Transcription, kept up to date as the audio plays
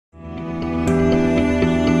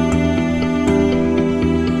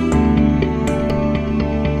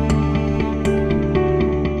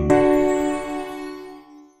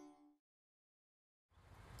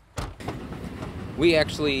We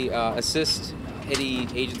actually assist any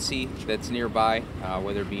agency that's nearby,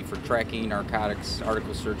 whether it be for tracking, narcotics,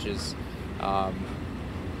 article searches,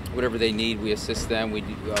 whatever they need, we assist them. We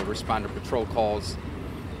do, respond to patrol calls,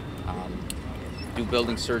 do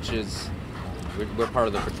building searches. We're part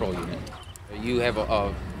of the patrol unit. You have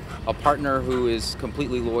a partner who is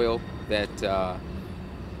completely loyal, that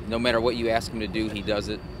no matter what you ask him to do, he does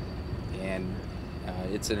it. And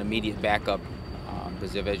it's an immediate backup,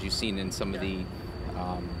 because as you've seen in some of the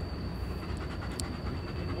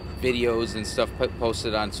videos and stuff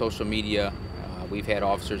posted on social media, we've had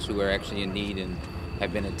officers who are actually in need and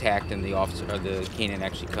have been attacked, and the K-9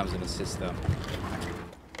 actually comes and assists them.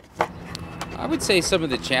 I would say some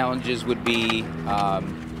of the challenges would be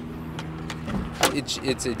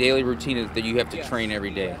it's a daily routine that you have to train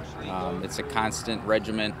every day. It's a constant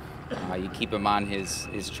regiment. You keep him on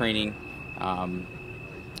his training.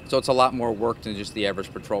 So it's a lot more work than just the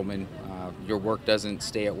average patrolman. Your work doesn't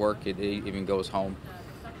stay at work, it even goes home.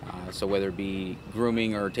 So whether it be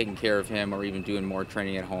grooming or taking care of him or even doing more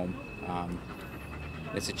training at home,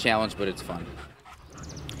 it's a challenge, but it's fun.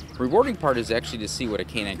 Rewarding part is actually to see what a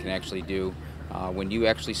K-9 can actually do. When you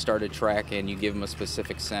actually start a track and you give him a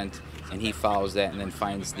specific scent and he follows that and then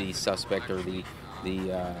finds the suspect or the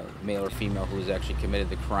male or female who has actually committed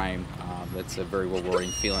the crime, that's a very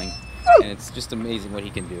rewarding feeling, and it's just amazing what he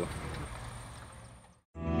can do.